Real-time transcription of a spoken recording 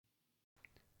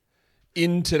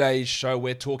In today's show,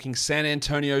 we're talking San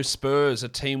Antonio Spurs, a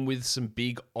team with some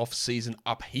big off-season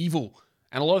upheaval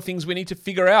and a lot of things we need to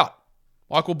figure out.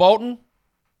 Michael Bolton?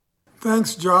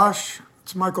 Thanks, Josh.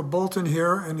 It's Michael Bolton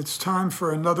here, and it's time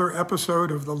for another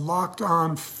episode of the Locked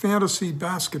On Fantasy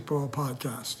Basketball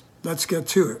Podcast. Let's get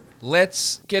to it.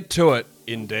 Let's get to it,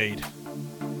 indeed.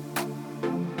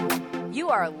 You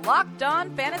are Locked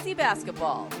On Fantasy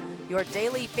Basketball, your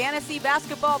daily fantasy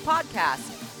basketball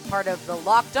podcast, part of the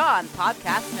Locked On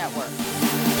Podcast Network.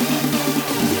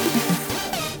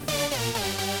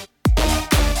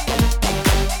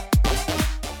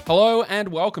 Hello and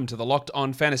welcome to the Locked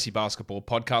On Fantasy Basketball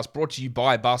Podcast, brought to you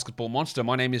by Basketball Monster.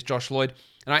 My name is Josh Lloyd,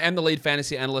 and I am the lead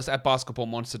fantasy analyst at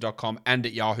basketballmonster.com and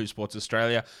at Yahoo Sports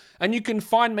Australia. And you can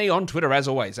find me on Twitter, as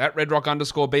always, at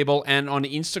redrock_bball and on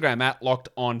Instagram at Locked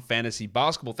On Fantasy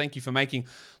Basketball. Thank you for making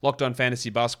Locked On Fantasy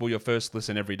Basketball your first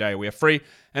listen every day. We are free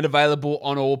and available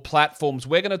on all platforms.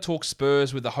 We're going to talk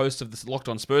Spurs with the host of the Locked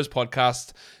On Spurs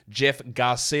podcast, Jeff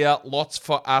Garcia. Lots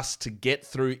for us to get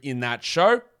through in that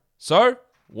show. So,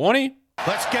 Warnie?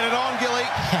 Let's get it on, Gilly.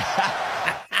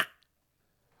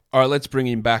 All right, let's bring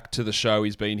him back to the show.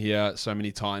 He's been here so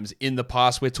many times in the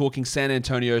past. We're talking San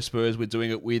Antonio Spurs. We're doing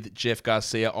it with Jeff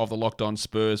Garcia of the Locked On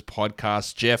Spurs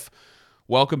podcast. Jeff,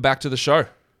 welcome back to the show.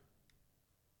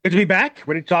 Good to be back.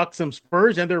 Ready to talk some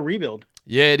Spurs and their rebuild.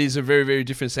 Yeah, it is a very, very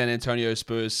different San Antonio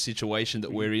Spurs situation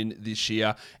that we're in this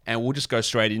year, and we'll just go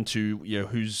straight into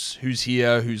who's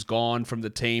here, who's gone from the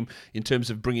team in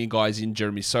terms of bringing guys in.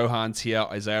 Jeremy Sohan's here,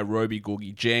 Isaiah Roby,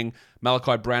 Gorgie Jeng,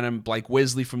 Malachi Branham, Blake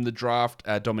Wesley from the draft,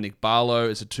 Dominic Barlow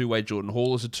as a two-way, Jordan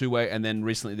Hall as a two-way, and then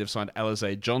recently they've signed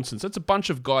Alize Johnson. So it's a bunch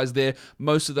of guys there.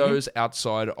 Most of those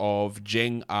outside of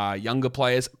Jeng are younger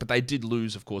players, but they did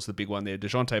lose, of course, the big one there.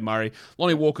 DeJounte Murray,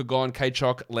 Lonnie Walker gone,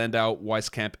 Kachok, Landau,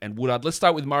 Weiskamp, and Woodard. Let's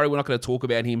start with Murray. We're not going to talk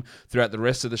about him throughout the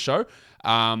rest of the show.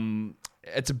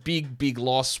 It's a big, big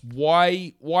loss.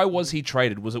 Why was he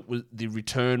traded? Was the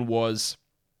return was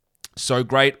so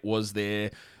great? Was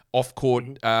there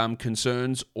off-court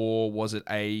concerns, or was it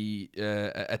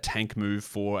a tank move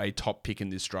for a top pick in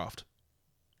this draft?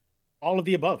 All of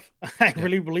the above. I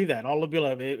really believe that. All of the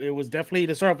above. It was definitely,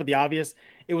 to start off with the obvious,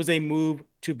 it was a move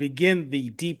to begin the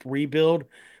deep rebuild.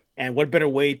 And what better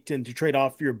way than to trade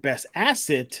off your best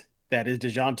asset, that is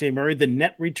DeJounte Murray. The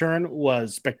net return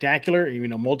was spectacular,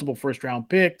 multiple first-round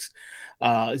picks.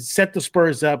 Set the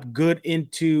Spurs up good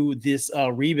into this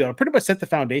rebuild. Pretty much set the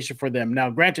foundation for them. Now,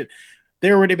 granted,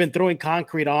 they already been throwing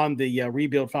concrete on the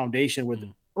rebuild foundation with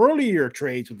earlier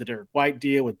trades, with the Derek White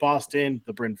deal with Boston,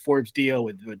 the Bryn Forbes deal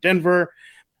with Denver,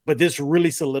 but this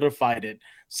really solidified it.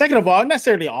 Second of all, not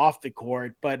necessarily off the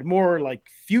court, but more like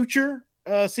future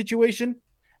situation.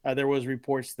 There was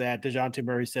reports that DeJounte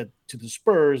Murray said to the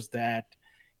Spurs that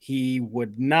he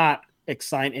would not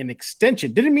sign an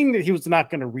extension. Didn't mean that he was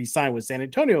not going to re-sign with San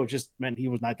Antonio. It just meant he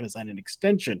was not going to sign an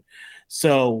extension.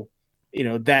 So,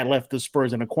 that left the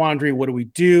Spurs in a quandary. What do we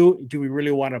do? Do we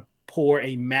really want to pour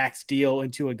a max deal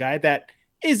into a guy that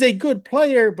is a good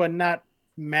player, but not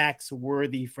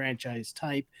max-worthy franchise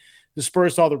type? The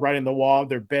Spurs saw the writing on the wall.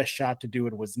 Their best shot to do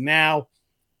it was now.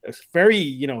 It's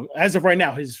very, as of right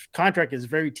now, his contract is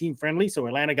very team-friendly, so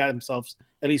Atlanta got themselves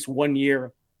at least 1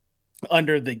 year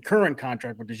under the current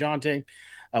contract with DeJounte.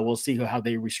 We'll see how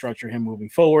they restructure him moving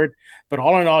forward. But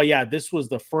all in all, this was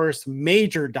the first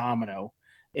major domino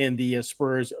in the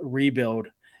Spurs rebuild.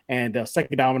 And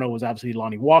second domino was obviously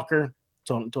Lonnie Walker.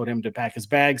 Told him to pack his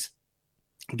bags,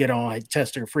 get on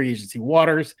Chester free agency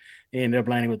waters, and ended up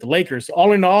landing with the Lakers.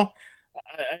 All in all,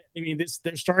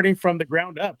 they're starting from the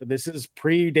ground up. This is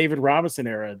pre-David Robinson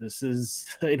era. This is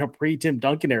pre-Tim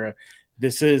Duncan era.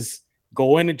 This is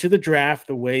going into the draft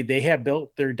the way they have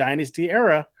built their dynasty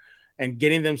era and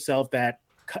getting themselves that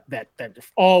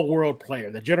all-world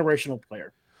player, the generational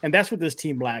player. And that's what this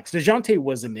team lacks. DeJounte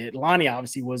wasn't it. Lonnie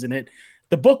obviously wasn't it.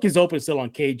 The book is open still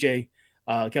on KJ,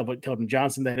 Keldon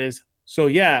Johnson, that is. So,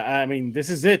 this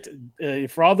is it.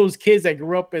 For all those kids that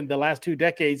grew up in the last 2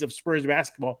 decades of Spurs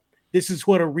basketball, this is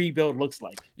what a rebuild looks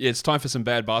like. Yeah, it's time for some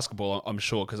bad basketball, I'm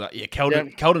sure, because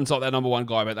Keldon's not that number one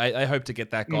guy, but they hope to get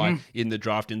that guy in the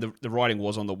draft. And the writing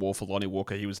was on the wall for Lonnie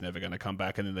Walker. He was never going to come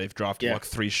back, and then they've drafted like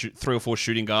three or four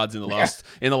shooting guards in the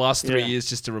last 3 years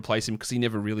just to replace him, because he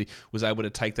never really was able to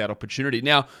take that opportunity.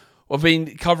 Now, I've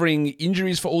been covering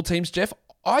injuries for all teams, Jeff.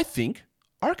 I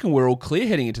reckon we're all clear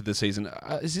heading into the season.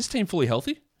 Is this team fully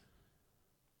healthy?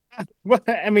 Well,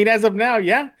 as of now,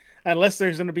 yeah, unless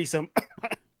there's going to be some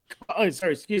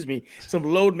some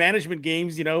load management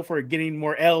games, for getting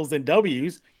more L's than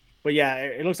W's. But yeah,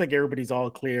 it looks like everybody's all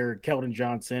clear. Keldon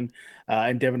Johnson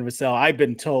and Devin Vassell, I've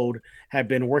been told, have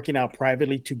been working out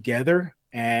privately together.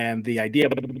 And the idea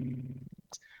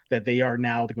that they are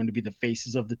now going to be the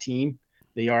faces of the team.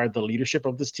 They are the leadership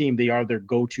of this team. They are their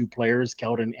go-to players,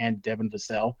 Keldon and Devin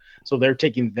Vassell. So they're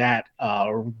taking that,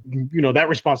 that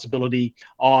responsibility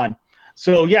on.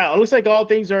 So, yeah, it looks like all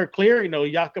things are clear.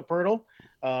 Jakob Poeltl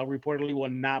reportedly will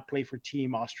not play for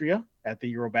Team Austria at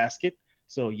the Eurobasket.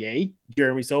 So, yay.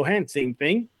 Jeremy Sohan, same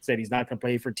thing. Said he's not going to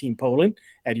play for Team Poland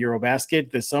at Eurobasket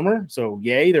this summer. So,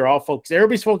 yay. They're all focused.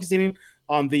 Everybody's focusing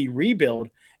on the rebuild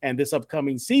and this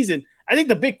upcoming season. I think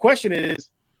the big question is,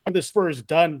 are the Spurs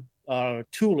done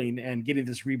tooling and getting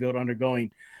this rebuild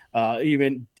undergoing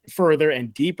even further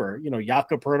and deeper?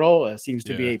 Jakob Poeltl seems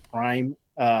to be a prime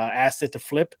asset to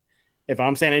flip. If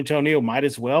I'm San Antonio, might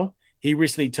as well. He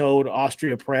recently told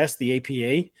Austria Press, the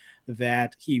APA,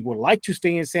 that he would like to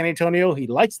stay in San Antonio. He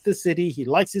likes the city. He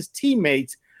likes his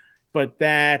teammates, but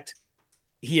that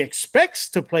he expects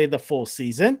to play the full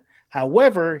season.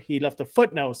 However, he left a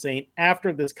footnote saying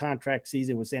after this contract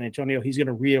season with San Antonio, he's going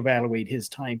to reevaluate his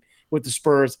time with the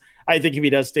Spurs. I think if he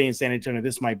does stay in San Antonio,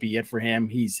 this might be it for him.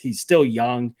 He's still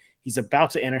young. He's about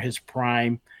to enter his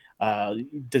prime.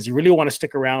 Does he really want to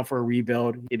stick around for a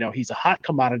rebuild? He's a hot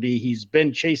commodity. He's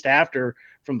been chased after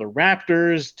from the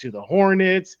Raptors to the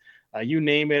Hornets. You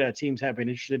name it, teams have been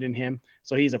interested in him.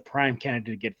 So he's a prime candidate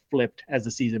to get flipped as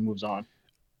the season moves on.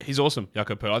 He's awesome,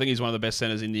 Jakob Poeltl. I think he's one of the best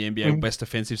centers in the NBA, best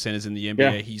defensive centers in the NBA.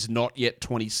 Yeah. He's not yet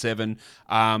 27.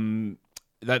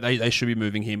 They should be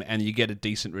moving him, and you get a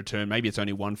decent return. Maybe it's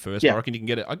only one first, but I reckon you can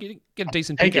get a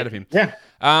decent pick out of him.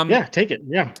 Yeah, take it.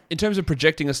 Yeah. In terms of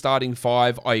projecting a starting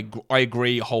five, I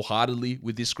agree wholeheartedly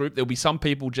with this group. There'll be some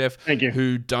people, Jeff,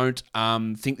 who don't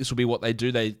think this will be what they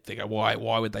do. They go, why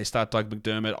would they start Doug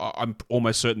McDermott? I'm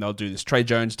almost certain they'll do this. Trey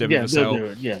Jones, Devin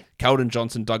Vassell, Keldon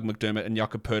Johnson, Doug McDermott, and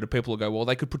Jakob Poeltl. People will go, well,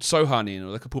 they could put Sohan in,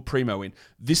 or they could put Primo in.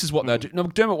 This is what they'll do. No,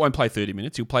 McDermott won't play 30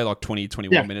 minutes. He'll play like 20,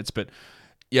 21 minutes, but...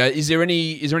 Yeah, is there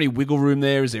any wiggle room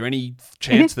there? Is there any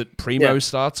chance that Primo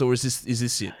starts, or is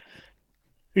this it?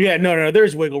 Yeah, no,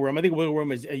 there's wiggle room. I think wiggle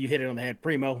room is, you hit it on the head,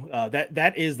 Primo.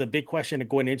 That is the big question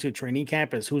going into training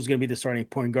camp is who's going to be the starting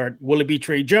point guard. Will it be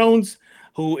Trey Jones,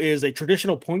 who is a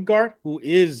traditional point guard, who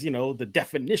is, the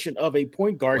definition of a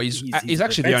point guard? Well, he's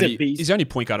actually he's the only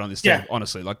point guard on this team,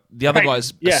 honestly. Like the other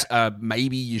guys,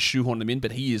 maybe you shoehorn them in,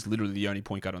 but he is literally the only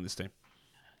point guard on this team.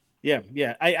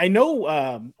 Yeah. I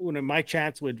know one of my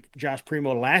chats with Josh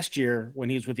Primo last year when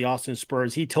he was with the Austin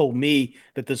Spurs, he told me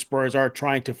that the Spurs are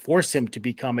trying to force him to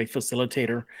become a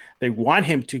facilitator. They want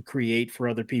him to create for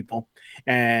other people.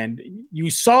 And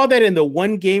you saw that in the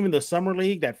one game in the summer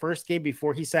league, that first game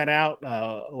before he sat out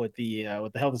with the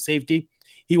health and safety.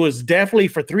 He was definitely,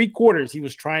 for 3 quarters, he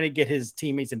was trying to get his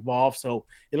teammates involved. So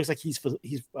it looks like he's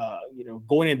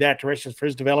going in that direction for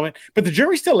his development. But the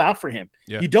jury's still out for him.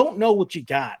 Yeah. You don't know what you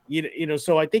got.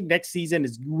 So I think next season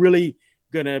is really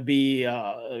going to be,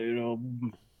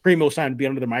 Primo's time to be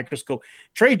under the microscope.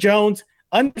 Trey Jones,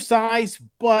 undersized,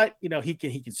 but he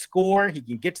can score. He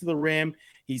can get to the rim.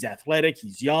 He's athletic.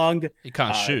 He's young. He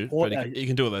can't shoot, but he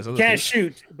can do all those other things. Can't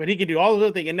shoot, but he can do all those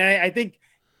other things. And I think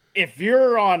if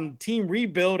you're on team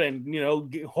rebuild and,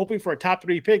 hoping for a top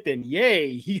 3 pick, then yay,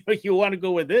 you want to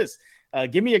go with this.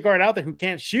 Give me a guard out there who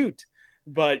can't shoot.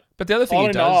 But the other thing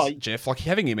he does, Jeff, like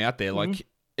having him out there, like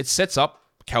it sets up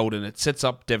Keldon, it sets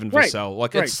up Devin Vassell.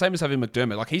 Like it's the same as having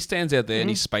McDermott. Like he stands out there and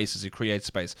he spaces, he creates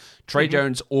space. Trey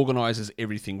Jones organizes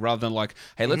everything rather than like,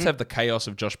 hey, let's have the chaos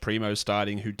of Josh Primo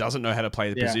starting who doesn't know how to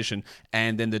play the position,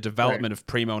 and then the development of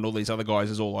Primo and all these other guys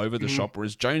is all over the shop.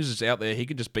 Whereas Jones is out there, he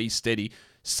can just be steady,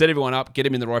 set everyone up, get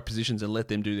him in the right positions and let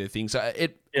them do their thing. So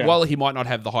while he might not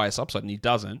have the highest upside, and he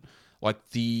doesn't, like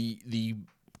the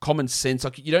common sense,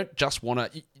 like you don't just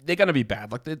want to. They're going to be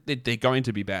bad. Like they're going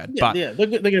to be bad. They're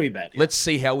going to be bad. Let's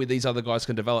see how these other guys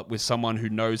can develop with someone who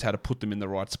knows how to put them in the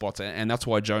right spots. And that's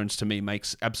why Jones, to me,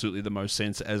 makes absolutely the most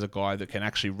sense as a guy that can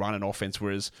actually run an offense,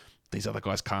 whereas these other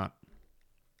guys can't.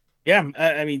 Yeah,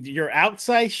 I mean, your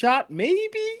outside shot,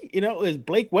 maybe, is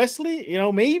Blake Wesley,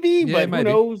 maybe, but maybe.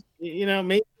 Who knows,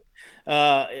 maybe.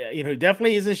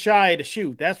 Definitely isn't shy to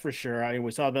shoot. That's for sure. I mean,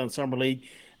 we saw that in Summer League.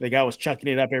 The guy was chucking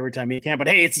it up every time he can. But,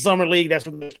 hey, it's a summer league. That's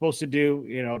what they're supposed to do,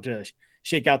 to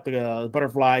shake out the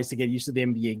butterflies, to get used to the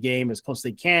NBA game as close as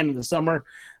they can in the summer.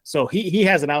 So he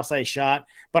has an outside shot.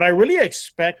 But I really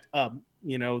expect,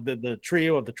 the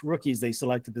trio of the rookies they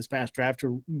selected this past draft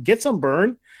to get some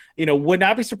burn. Would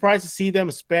not be surprised to see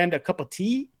them spend a cup of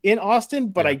tea in Austin,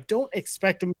 but I don't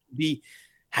expect them to be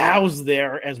housed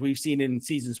there, as we've seen in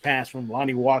seasons past, from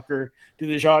Lonnie Walker to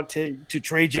the shot to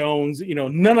Trey Jones.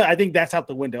 I think that's out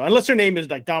the window, unless their name is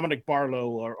like Dominic Barlow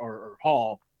or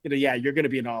Hall. You're going to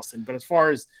be in Austin. But as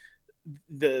far as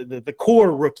the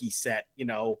core rookie set,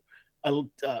 a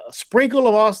sprinkle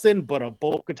of Austin, but a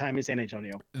bulk of time in San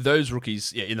Antonio. Those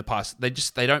rookies, in the past,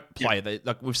 they don't play.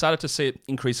 Yeah. We've started to see it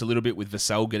increase a little bit with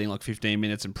Vassell getting like 15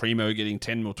 minutes and Primo getting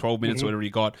 10 or 12 minutes or whatever he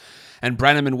got, and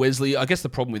Branham and Wesley. I guess the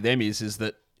problem with them is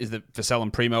that Vassell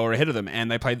and Primo are ahead of them,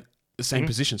 and they play the same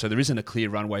position, so there isn't a clear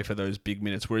runway for those big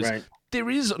minutes. Whereas there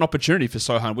is an opportunity for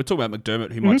Sohan. We're talking about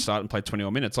McDermott, who might start and play 20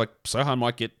 more minutes. Like Sohan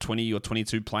might get 20 or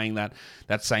 22 playing that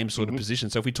same sort of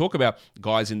position. So if we talk about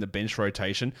guys in the bench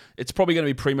rotation, it's probably going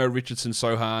to be Primo, Richardson,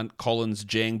 Sohan, Collins,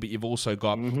 Jeng, but you've also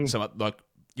got some like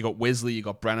you got Wesley, you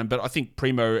got Branham, but I think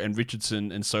Primo and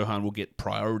Richardson and Sohan will get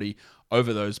priority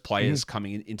over those players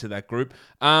coming into that group.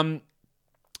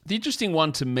 The interesting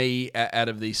one to me out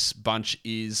of this bunch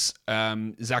is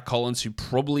Zach Collins, who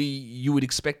probably you would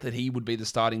expect that he would be the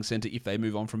starting center if they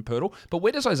move on from Pirtle. But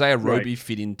where does Isaiah Roby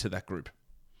fit into that group?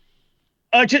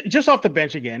 Just off the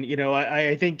bench again,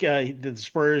 I think the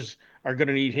Spurs are going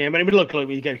to need him. I mean, look,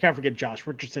 we can't forget Josh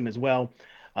Richardson as well.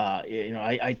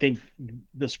 I think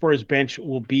the Spurs bench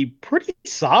will be pretty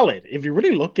solid if you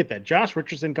really look at that. Josh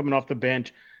Richardson coming off the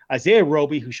bench, Isaiah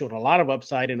Roby, who showed a lot of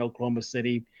upside in Oklahoma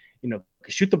City.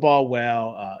 Could shoot the ball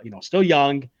well, still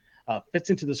young,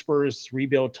 fits into the Spurs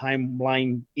rebuild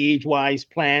timeline age-wise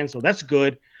plan, so that's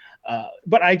good.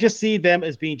 But I just see them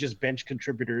as being just bench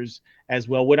contributors as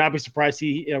well. Would not be surprised to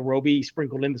see Roby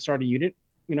sprinkled in the starting unit,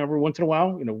 every once in a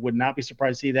while. Would not be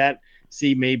surprised to see that.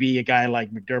 See maybe a guy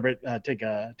like McDermott take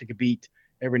a beat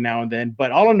every now and then.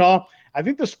 But all in all, I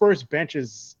think the Spurs bench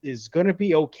is going to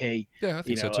be okay. Yeah, I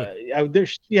think so too. They're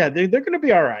going to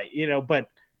be all right, but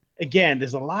again,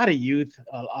 there's a lot of youth.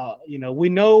 We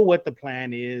know what the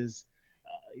plan is.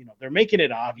 They're making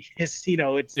it obvious. It's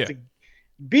to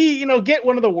be, get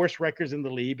one of the worst records in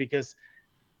the league because,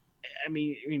 I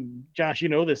mean, Josh,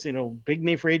 this. Big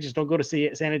name free agents don't go to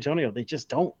San Antonio. They just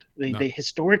don't. They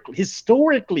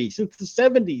historically since the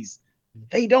 70s,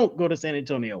 they don't go to San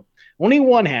Antonio. Only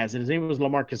one has, and his name was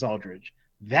LaMarcus Aldridge.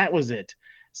 That was it.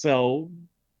 So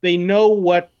they know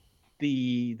what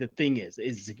the thing is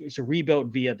it's a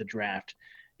rebuild via the draft,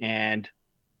 and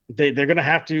they're going to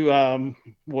have to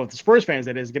the Spurs fans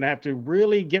that is going to have to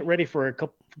really get ready for a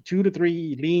couple 2 to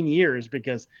 3 lean years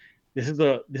because this is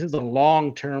a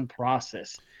long-term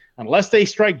process. Unless they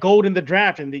strike gold in the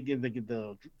draft and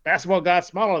the basketball gods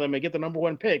smile on them and get the number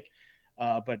 1 pick,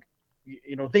 but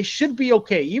they should be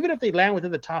okay even if they land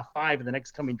within the top 5 in the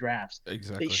next coming drafts.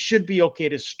 Exactly, they should be okay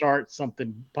to start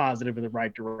something positive in the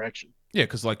right direction. Yeah,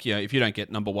 because if you don't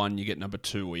get number 1, you get number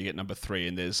 2 or you get number 3,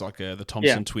 and there's the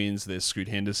Thompson twins, there's Scoot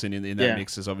Henderson in that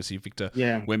mix. There's obviously Victor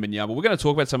Wembanyama. But we're going to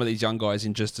talk about some of these young guys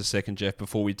in just a second, Jeff.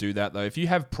 Before we do that, though, if you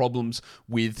have problems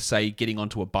with, say, getting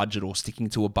onto a budget or sticking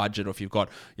to a budget, or if you've got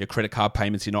your credit card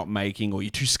payments you're not making, or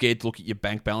you're too scared to look at your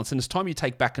bank balance, and it's time you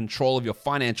take back control of your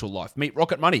financial life, meet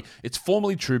Rocket Money. It's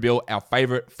formerly Truebill, our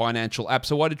favorite financial app.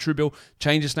 So why did Truebill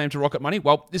change its name to Rocket Money?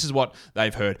 Well, this is what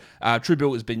they've heard.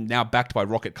 Truebill has been now backed by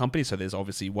Rocket Company, so there's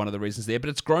obviously one of the reasons there, but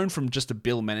it's grown from just a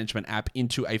bill management app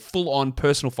into a full-on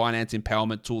personal finance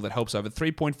empowerment tool that helps over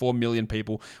 3.4 million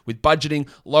people with budgeting,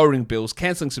 lowering bills,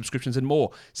 canceling subscriptions, and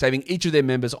more, saving each of their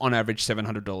members on average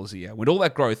 $700 a year. With all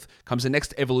that growth comes the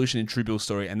next evolution in Truebill's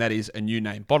story, and that is a new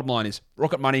name. Bottom line is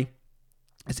Rocket Money.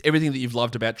 It's everything that you've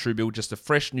loved about Truebill, just a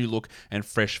fresh new look and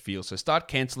fresh feel. So start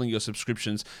canceling your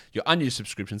subscriptions, your unused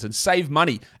subscriptions, and save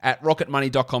money at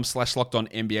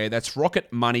rocketmoney.com/lockedonnba. That's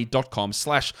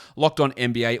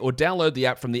rocketmoney.com/lockedonnba, or download the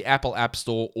app from the Apple App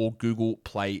Store or Google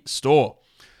Play Store.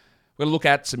 We're going to look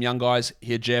at some young guys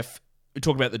here, Jeff. We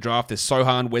talk about the draft. There's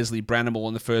Sohan, Wesley, Branham all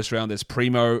in the first round. There's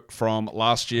Primo from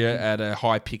last year at a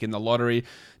high pick in the lottery.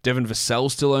 Devin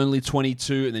Vassell still only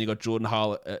 22. And then you got Jordan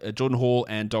Hall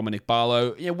and Dominic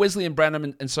Barlow. Wesley and Branham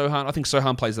and Sohan. I think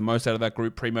Sohan plays the most out of that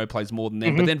group. Primo plays more than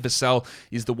them. But then Vassell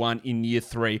is the one in year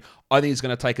 3. I think he's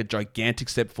going to take a gigantic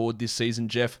step forward this season,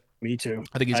 Jeff. Me too.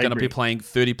 I think he's going to be playing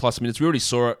 30-plus minutes. We already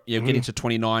saw it, getting to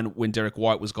 29 when Derek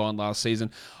White was gone last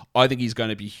season. I think he's going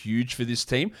to be huge for this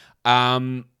team.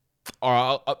 I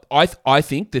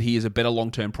think that he is a better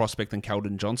long-term prospect than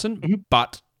Keldon Johnson,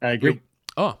 but I agree.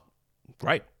 Oh,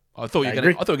 great! I thought you were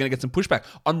going to get some pushback.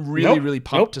 I'm really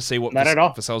pumped to see what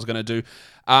Vassell's going to do.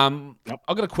 I've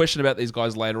got a question about these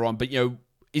guys later on, but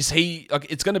is he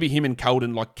it's going to be him and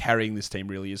Keldon carrying this team,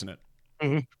 really, isn't it?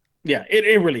 Mm-hmm. Yeah,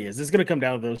 it really is. It's going to come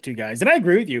down to those two guys. And I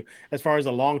agree with you as far as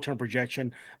a long-term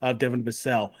projection of Devin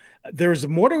Vassell. There's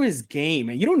more to his game,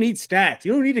 and you don't need stats.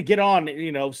 You don't need to get on,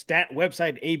 stat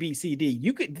website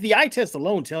ABCD. The eye test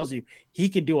alone tells you he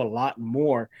can do a lot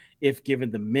more if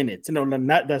given the minutes.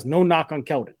 There's no knock on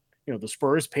Keldon. The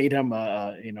Spurs paid him,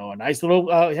 a nice little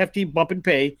hefty bump in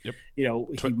pay. Yep.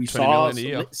 We saw $20 million a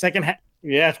year. second half.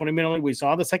 Yeah, $20 million. We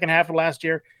saw the second half of last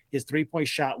year. His 3-point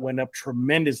shot went up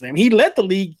tremendously. I mean, he led the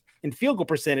league in field goal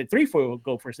percentage, 3-point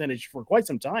goal percentage for quite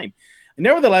some time. And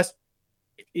nevertheless,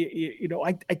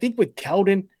 I think with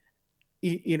Keldon,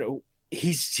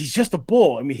 he's just a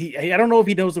bull. I mean, I don't know if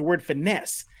he knows the word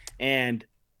finesse, and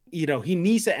he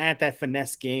needs to add that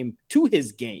finesse game to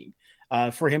his game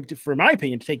for him to, for my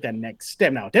opinion, to take that next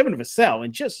step. Now, Devin Vassell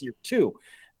in just year 2,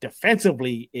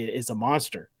 defensively is a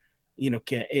monster.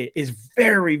 Is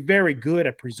very, very good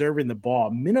at preserving the ball,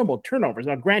 minimal turnovers.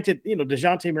 Now, granted,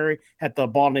 DeJounte Murray had the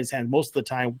ball in his hand most of the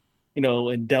time,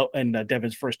 in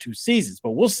Devin's first 2 seasons.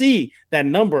 But we'll see that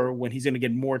number when he's going to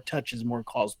get more touches, more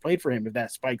calls played for him if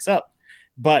that spikes up.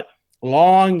 But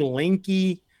long,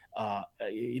 lanky,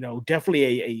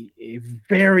 definitely a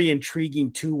very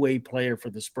intriguing two-way player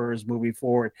for the Spurs moving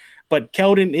forward. But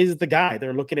Keldon is the guy.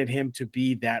 They're looking at him to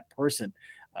be that person.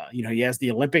 He has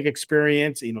the Olympic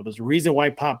experience. There's a reason why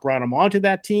Pop brought him onto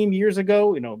that team years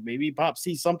ago. Maybe Pop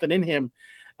sees something in him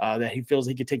that he feels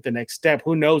he could take the next step.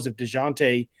 Who knows if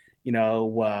DeJounte,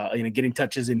 getting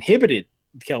touches inhibited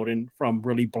Keldon from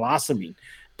really blossoming.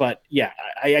 But yeah,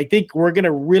 I think we're going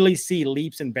to really see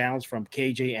leaps and bounds from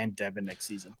KJ and Devin next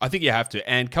season. I think you have to.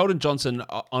 And Keldon Johnson,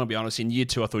 I'll be honest, in year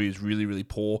 2, I thought he was really, really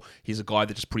poor. He's a guy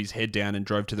that just put his head down and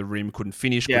drove to the rim, couldn't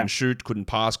finish, couldn't shoot, couldn't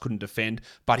pass, couldn't defend.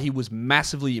 But he was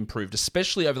massively improved,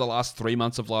 especially over the last 3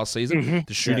 months of last season. Mm-hmm.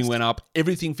 The shooting went up,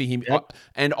 everything for him. Yep.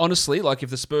 And honestly, if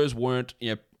the Spurs weren't,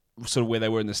 sort of where they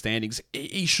were in the standings,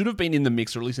 he should have been in the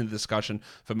mix, or at least in the discussion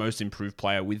for most improved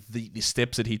player with the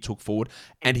steps that he took forward,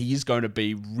 and he is going to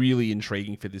be really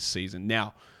intriguing for this season.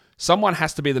 Now, someone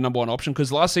has to be the number 1 option,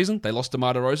 because last season they lost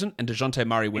DeMar DeRozan and DeJounte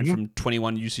Murray went from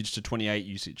 21 usage to 28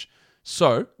 usage.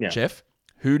 So, Jeff,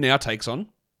 who now takes on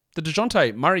the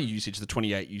DeJounte Murray usage, the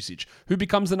 28 usage? Who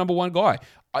becomes the number 1 guy?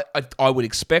 I would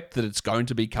expect that it's going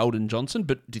to be Keldon Johnson,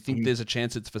 but do you think there's a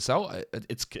chance it's Vassell?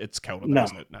 It's Keldon, no.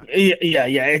 Isn't it? No.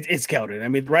 It's Keldon. I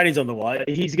mean, the writing's on the wall.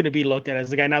 He's going to be looked at as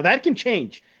the guy. Now, that can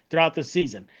change throughout the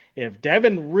season. If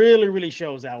Devin really, really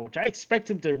shows out, which I expect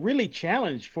him to really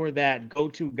challenge for that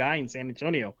go-to guy in San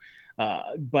Antonio.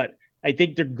 But I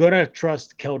think they're going to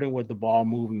trust Keldon with the ball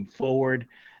moving forward.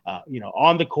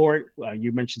 On the court,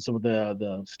 you mentioned some of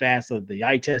the stats of the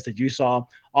eye test that you saw.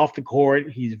 Off the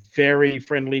court, he's very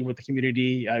friendly with the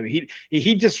community.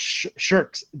 He just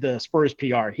shirks the Spurs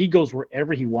PR. He goes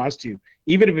wherever he wants to,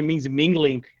 even if it means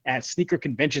mingling at sneaker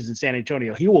conventions in San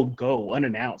Antonio. He will go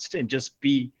unannounced and just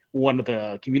be one of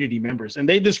the community members. And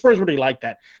the Spurs really like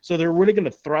that. So they're really going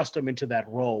to thrust him into that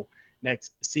role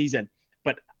next season.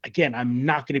 But again, I'm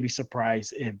not going to be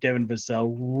surprised if Devin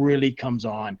Vassell really comes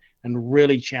on and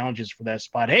really challenges for that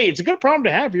spot. Hey, it's a good problem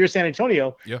to have if you're San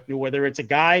Antonio. Yeah. Whether it's a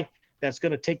guy that's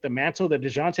going to take the mantle that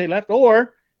DeJounte left,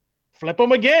 or flip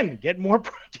him again, get more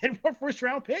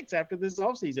first-round picks after this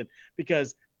offseason.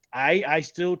 Because I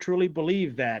still truly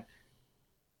believe that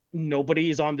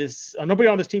nobody on this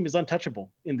team is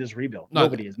untouchable in this rebuild. No,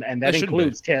 nobody is, and that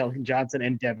includes Keldon Johnson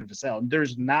and Devin Vassell.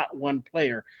 There's not one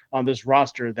player on this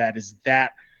roster that is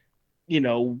that,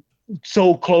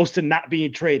 so close to not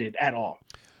being traded at all.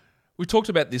 We talked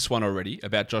about this one already,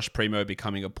 about Josh Primo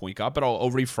becoming a point guard, but I'll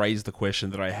rephrase the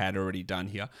question that I had already done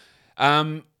here.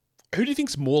 Who do you think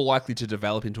is more likely to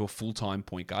develop into a full-time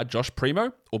point guard, Josh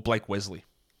Primo or Blake Wesley?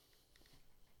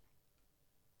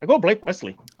 I go Blake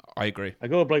Wesley. I agree. I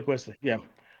go with Blake Wesley. Yeah.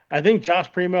 I think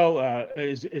Josh Primo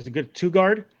is a good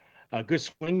 2-guard, a good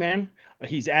swing man.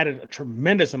 He's added a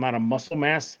tremendous amount of muscle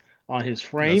mass on his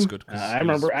frame. That's good. I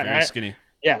remember very skinny.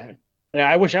 Yeah.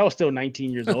 I wish I was still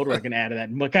 19 years old where I can add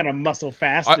that kind of muscle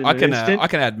fast. I can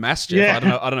add mass, Jeff.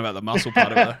 Yeah. I don't know about the muscle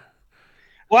part of it.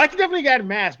 Well, I can definitely add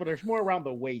mass, but there's more around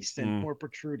the waist and more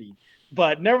protruding.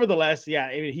 But nevertheless,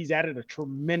 he's added a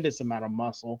tremendous amount of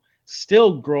muscle,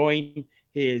 still growing.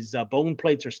 His bone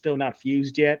plates are still not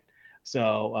fused yet.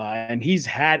 So, and he's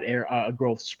had a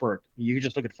growth spurt. You can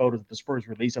just look at photos that the Spurs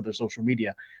release on their social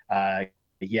media.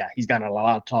 He's gotten a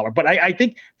lot taller. But I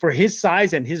think for his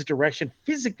size and his direction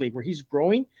physically, where he's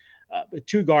growing, the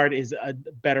 2-guard is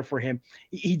better for him.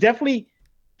 He definitely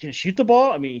can shoot the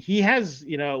ball. I mean, he has,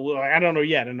 I don't know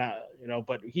yet,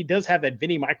 but he does have that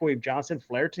Vinny Microwave Johnson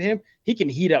flair to him. He can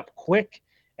heat up quick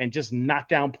and just knock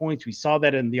down points. We saw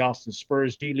that in the Austin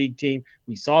Spurs G League team.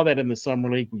 We saw that in the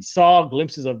Summer League. We saw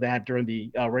glimpses of that during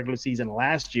the regular season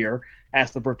last year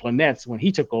as the Brooklyn Nets when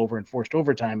he took over and forced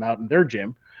overtime out in their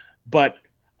gym. But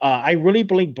I really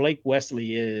believe Blake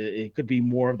Wesley it could be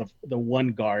more of the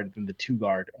 1-guard than the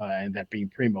 2-guard, and that being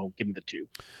Primo, getting the 2.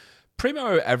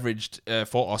 Primo averaged,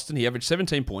 for Austin, he averaged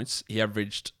 17 points. He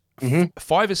averaged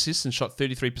 5 assists and shot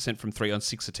 33% from 3 on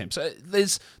 6 attempts. So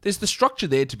there's the structure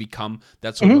there to become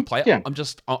that sort of a player. Yeah.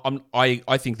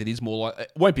 I think that is more like,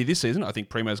 it won't be this season. I think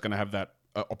Primo's going to have that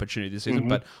opportunity this season,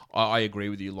 but I agree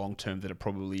with you long term that it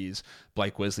probably is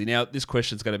Blake Wesley. Now, this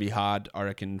question's going to be hard, I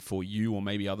reckon, for you or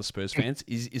maybe other Spurs fans.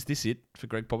 Is this it for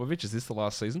Greg Popovich? Is this the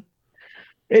last season?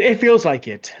 It feels like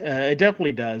it. It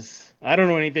definitely does. I don't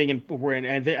know anything, and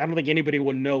I don't think anybody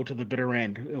will know to the bitter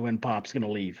end when Pop's going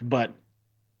to leave. But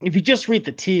if you just read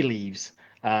the tea leaves,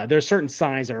 there are certain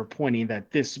signs that are pointing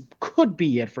that this could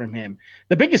be it from him.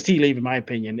 The biggest tea leaf, in my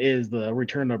opinion, is the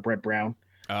return of Brett Brown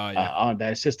on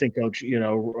that assistant coach.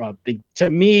 To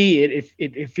me,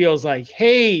 it feels like,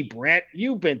 hey, Brett,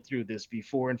 you've been through this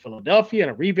before in Philadelphia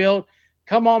and a rebuild.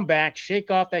 Come on back,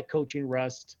 shake off that coaching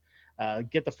rust.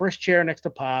 Get the first chair next to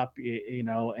Pop,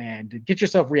 and get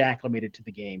yourself reacclimated to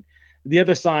the game. The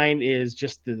other sign is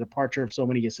just the departure of so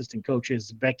many assistant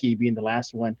coaches, Becky being the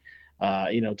last one,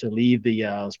 to leave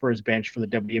the Spurs bench for the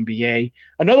WNBA.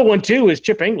 Another one, too, is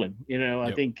Chip England.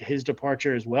 I think his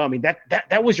departure as well. I mean,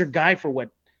 that was your guy for,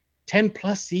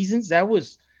 10-plus seasons? That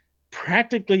was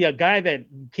practically a guy that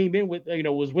came in with,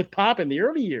 was with Pop in the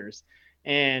early years.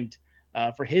 And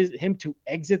for him to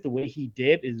exit the way he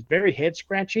did is very head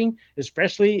scratching,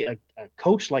 especially a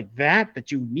coach like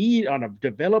that you need on a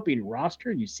developing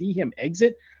roster. You see him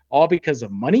exit all because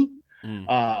of money.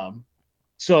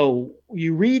 So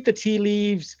you read the tea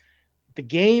leaves. The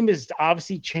game is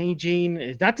obviously changing.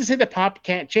 It's not to say that Pop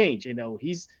can't change.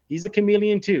 He's a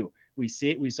chameleon too. We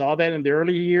saw that in the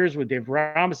early years with Dave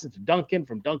Robinson to Duncan,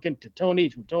 from Duncan to Tony,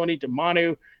 from Tony to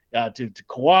Manu, to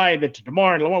Kawhi, then to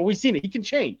DeMar and Lamar. We've seen it. He can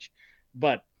change.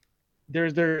 But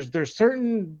there's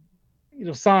certain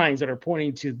signs that are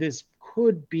pointing to this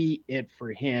could be it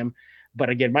for him. But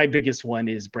again, my biggest one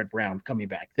is Brett Brown coming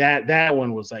back. That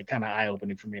one was like kind of eye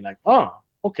opening for me. Like, oh,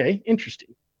 okay,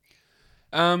 interesting.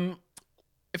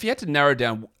 If you had to narrow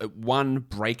down one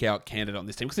breakout candidate on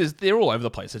this team, because they're all over the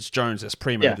place. It's Jones, there's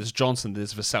Primo, there's Johnson,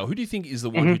 there's Vassell. Who do you think is the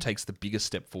one who takes the biggest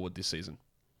step forward this season?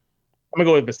 I'm gonna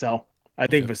go with Vassell. I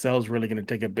think Vassell's really going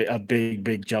to take a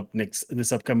big jump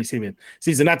this upcoming season.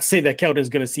 Not to say that Keldon's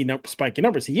going to see spiking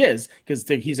numbers. He is, because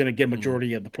he's going to get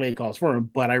majority of the play calls for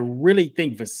him. But I really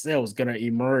think Vassell is going to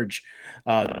emerge.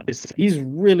 He's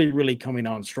really, really coming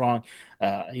on strong.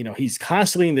 He's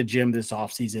constantly in the gym this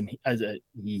offseason.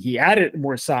 He added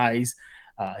more size.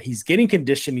 He's getting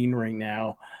conditioning right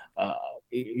now.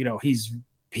 He's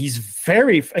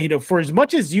very, for as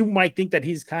much as you might think that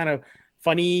he's kind of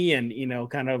funny and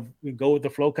kind of go with the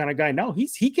flow kind of guy. No,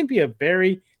 he can be a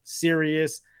very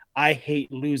serious, I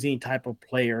hate losing type of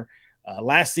player.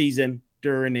 Last season,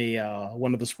 during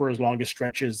one of the Spurs' longest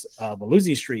stretches of a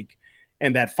losing streak,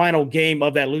 and that final game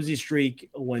of that losing streak,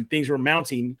 when things were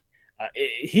mounting,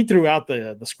 he threw out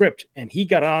the script, and he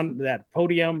got on that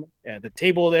podium at the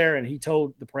table there, and he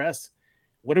told the press,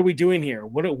 "What are we doing here?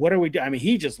 What are we doing?" I mean,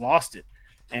 he just lost it.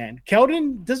 And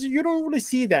Keldon you don't really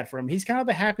see that from him. He's kind of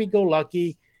the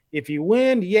happy-go-lucky. If you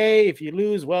win, yay. If you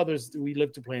lose, well, we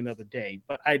live to play another day.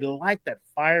 But I like that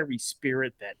fiery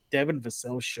spirit that Devin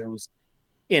Vassell shows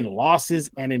in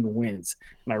losses and in wins.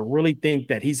 And I really think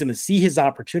that he's going to see his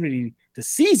opportunity to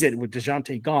seize it with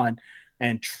DeJounte gone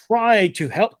and try to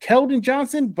help Keldon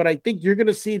Johnson. But I think you're going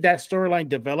to see that storyline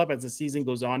develop as the season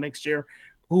goes on next year.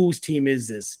 Whose team is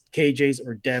this? KJ's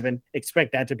or Devin?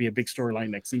 Expect that to be a big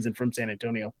storyline next season from San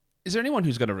Antonio. Is there anyone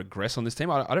who's going to regress on this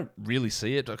team? I don't really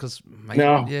see it because I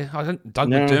don't. Doug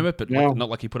McDermott, but not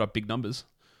like he put up big numbers.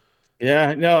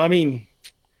 Yeah, no, I mean,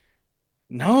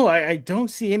 no, I don't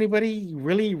see anybody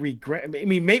really regret. I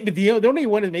mean, maybe the only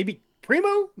one is maybe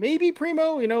Primo.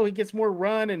 He gets more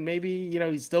run, and maybe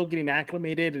he's still getting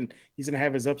acclimated, and he's going to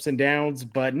have his ups and downs.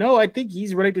 But no, I think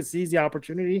he's ready to seize the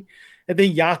opportunity. I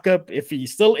think Jakob, if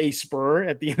he's still a Spur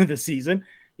at the end of the season,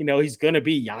 he's going to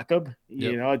be Jakob.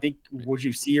 Yep. I think what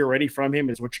you see already from him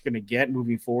is what you're going to get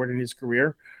moving forward in his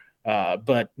career.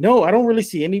 But no, I don't really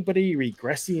see anybody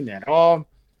regressing at all.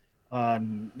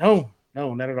 No,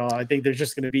 not at all. I think there's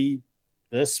just going to be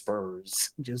the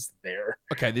Spurs just there.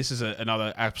 Okay, this is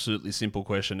another absolutely simple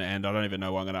question, and I don't even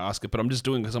know why I'm going to ask it, but I'm just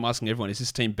doing it because I'm asking everyone, is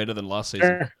this team better than last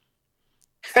season?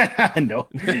 No,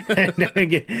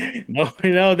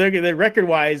 they're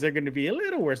record-wise, they're going to be a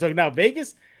little worse. So now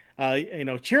Vegas,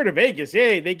 cheer to Vegas.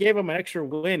 Yay, they gave them an extra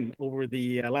win over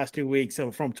the last 2 weeks. So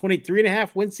from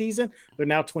 23.5 win season, they're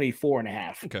now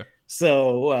 24.5. Okay.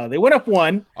 So they went up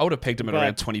one. I would have pegged them at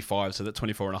around 25, so that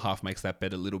 24.5 makes that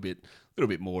bet a little bit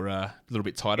more, a little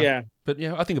bit tighter. Yeah. But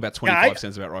yeah, I think about 25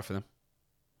 sounds about right for them.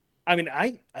 I mean,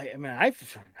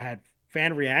 I've had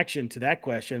fan reaction to that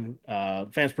question.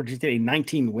 Fans predicted a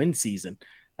 19-win season.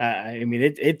 I mean,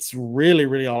 it's really,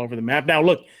 really all over the map. Now,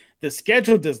 look, the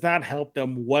schedule does not help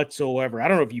them whatsoever. I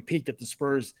don't know if you peeked at the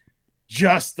Spurs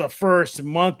just the first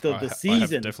month of the season. I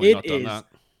have definitely not done that.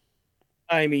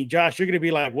 I mean, Josh, you're going to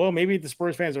be like, well, maybe the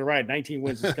Spurs fans are right. 19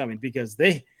 wins is coming because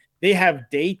they have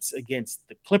dates against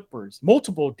the Clippers,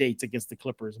 multiple dates against the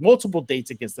Clippers, multiple dates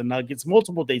against the Nuggets,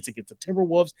 multiple dates against the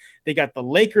Timberwolves. They got the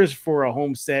Lakers for a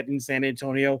home set in San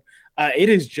Antonio. It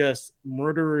is just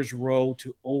murderer's row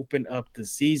to open up the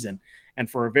season. And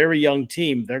for a very young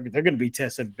team, they're going to be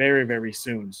tested very, very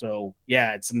soon. So,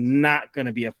 yeah, it's not going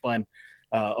to be a fun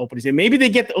opening season. Maybe they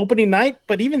get the opening night,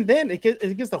 but even then, it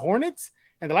gets the Hornets.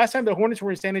 And the last time the Hornets were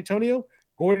in San Antonio,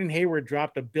 Gordon Hayward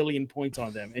dropped 1 billion points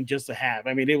on them in just a half.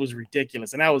 I mean, it was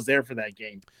ridiculous. And I was there for that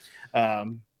game.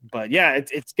 But, yeah,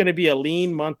 it's going to be a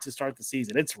lean month to start the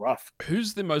season. It's rough.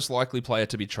 Who's the most likely player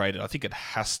to be traded? I think it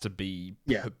has to be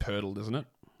Poeltl, isn't it?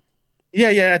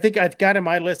 Yeah. I think I've got in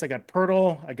my list. I got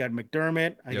Poeltl, I got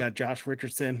McDermott, I got Josh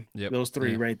Richardson. Yep. Those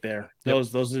three right there.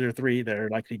 Those are the three that are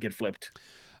likely to get flipped.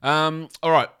 All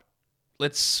right.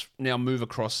 Let's now move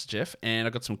across, Jeff, and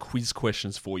I've got some quiz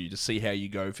questions for you to see how you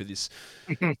go for this.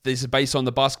 This is based on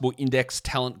the Basketball Index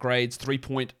talent grades,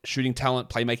 3-point shooting talent,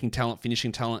 playmaking talent,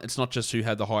 finishing talent. It's not just who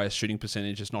had the highest shooting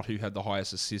percentage. It's not who had the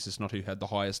highest assists. It's not who had the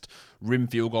highest rim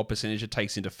field goal percentage. It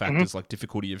takes into factors like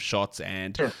difficulty of shots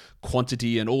and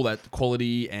quantity and all that,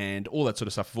 quality and all that sort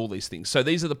of stuff of all these things. So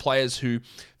these are the players who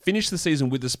finished the season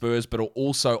with the Spurs, but are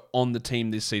also on the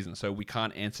team this season. So we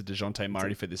can't answer DeJounte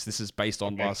Murray for this. This is based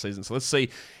on last season. So let's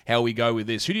see how we go with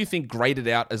this. Who do you think graded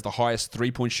out as the highest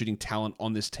 3-point shooting talent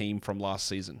on this team from last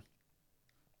season?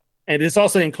 And this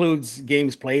also includes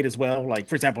games played as well. Like,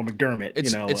 for example, McDermott.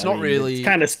 It's not really... It's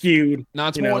kind of skewed. No,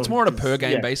 it's more on a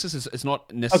per-game basis. It's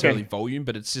not necessarily volume,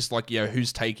 but it's just like,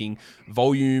 who's taking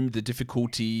volume, the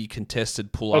difficulty,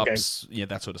 contested pull-ups,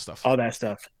 that sort of stuff. All that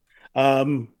stuff.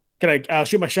 Can I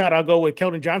shoot my shot? I'll go with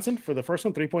Keldon Johnson for the first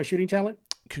one, 3-point shooting talent.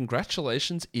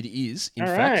 Congratulations, it is. In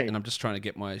fact, and I'm just trying to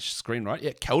get my screen right.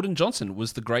 Yeah, Keldon Johnson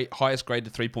was the highest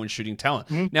graded 3-point shooting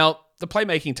talent. Now, the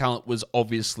playmaking talent was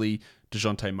obviously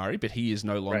DeJounte Murray, but he is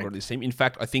no longer on this team. In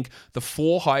fact, I think the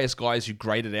 4 highest guys who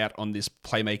graded out on this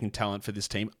playmaking talent for this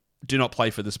team do not play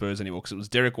for the Spurs anymore, because it was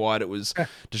Derek White, it was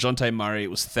DeJounte Murray,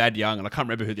 it was Thad Young, and I can't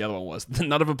remember who the other one was.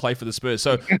 None of them play for the Spurs.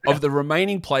 So of the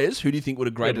remaining players, who do you think would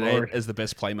have graded out as the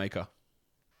best playmaker?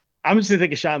 I'm just going to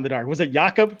take a shot in the dark. Was it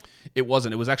Jakob? It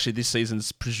wasn't. It was actually this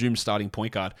season's presumed starting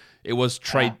point guard. It was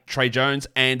Trey Jones.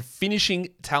 And finishing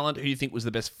talent, who do you think was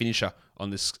the best finisher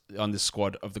on this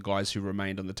squad of the guys who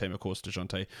remained on the team? Of course,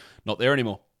 DeJounte not there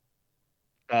anymore.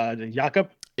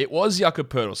 Jakob? It was Jakob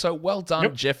Poeltl. So well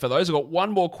done, Jeff, for those. I've got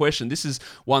one more question. This is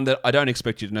one that I don't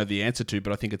expect you to know the answer to,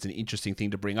 but I think it's an interesting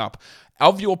thing to bring up.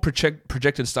 Of your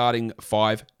projected starting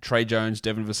 5, Trey Jones,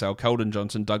 Devin Vassell, Keldon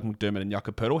Johnson, Doug McDermott, and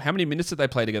Jakob Poeltl, how many minutes did they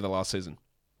play together last season?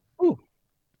 Ooh.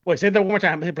 Wait, say that one more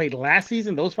time. They played last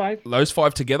season, those 5? Those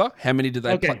 5 together. How many did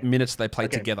they minutes they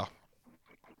played together?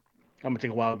 I'm going to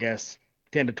take a wild guess.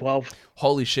 10 to 12.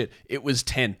 Holy shit. It was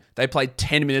 10. They played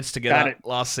 10 minutes together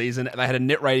last season. They had a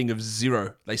net rating of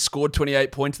 0. They scored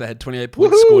 28 points. They had 28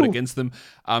 points scored against them.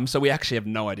 So we actually have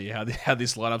no idea how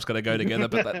this lineup's going to go together,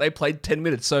 but they played 10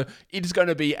 minutes. So it is going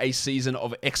to be a season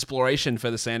of exploration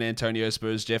for the San Antonio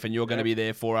Spurs, Jeff, and you're going to be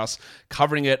there for us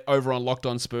covering it over on Locked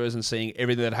On Spurs and seeing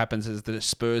everything that happens as the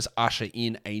Spurs usher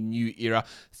in a new era.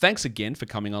 Thanks again for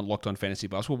coming on Locked On Fantasy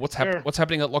Basketball. What's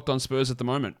happening at Locked On Spurs at the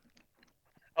moment?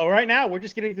 Oh, right now, we're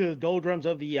just getting through the doldrums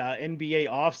of the NBA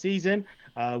offseason.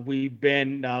 We've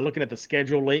been looking at the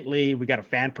schedule lately. We got a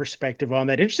fan perspective on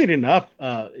that. Interesting enough,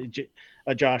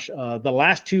 Josh, the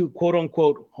last 2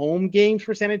 quote-unquote home games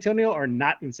for San Antonio are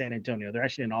not in San Antonio. They're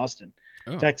actually in Austin,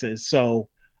 Texas. So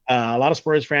a lot of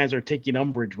Spurs fans are taking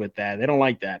umbrage with that. They don't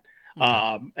like that.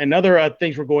 And other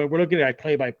things we're looking at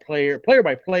player-by-player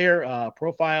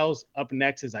profiles. Up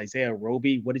next is Isaiah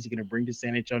Roby. What is he going to bring to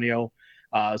San Antonio?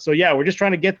 We're just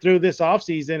trying to get through this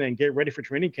offseason and get ready for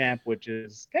training camp, which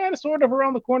is kind of sort of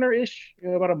around the corner-ish,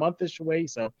 about a month-ish away.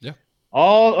 So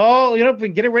all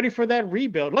getting ready for that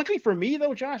rebuild. Luckily for me,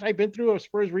 though, Josh, I've been through a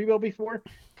Spurs rebuild before,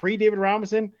 pre-David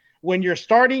Robinson. When your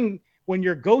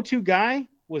go-to guy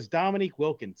was Dominique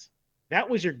Wilkins. That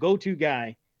was your go-to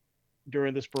guy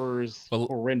during the Spurs'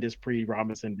 horrendous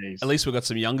pre-Robinson days. At least we've got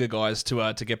some younger guys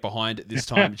to get behind this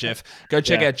time, Jeff. Go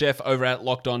check out Jeff over at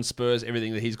Locked On Spurs,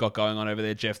 everything that he's got going on over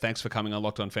there. Jeff, thanks for coming on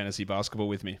Locked On Fantasy Basketball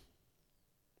with me.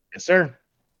 Yes, sir.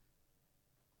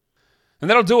 And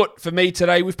that'll do it for me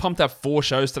today. We've pumped up 4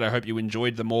 shows today. I hope you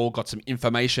enjoyed them all, got some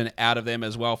information out of them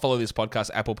as well. Follow this podcast,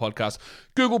 Apple Podcasts,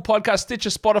 Google Podcasts, Stitcher,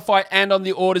 Spotify, and on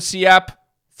the Odyssey app.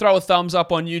 Throw a thumbs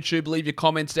up on YouTube. Leave your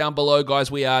comments down below,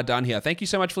 guys. We are done here. Thank you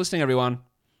so much for listening, everyone.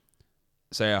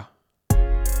 See ya.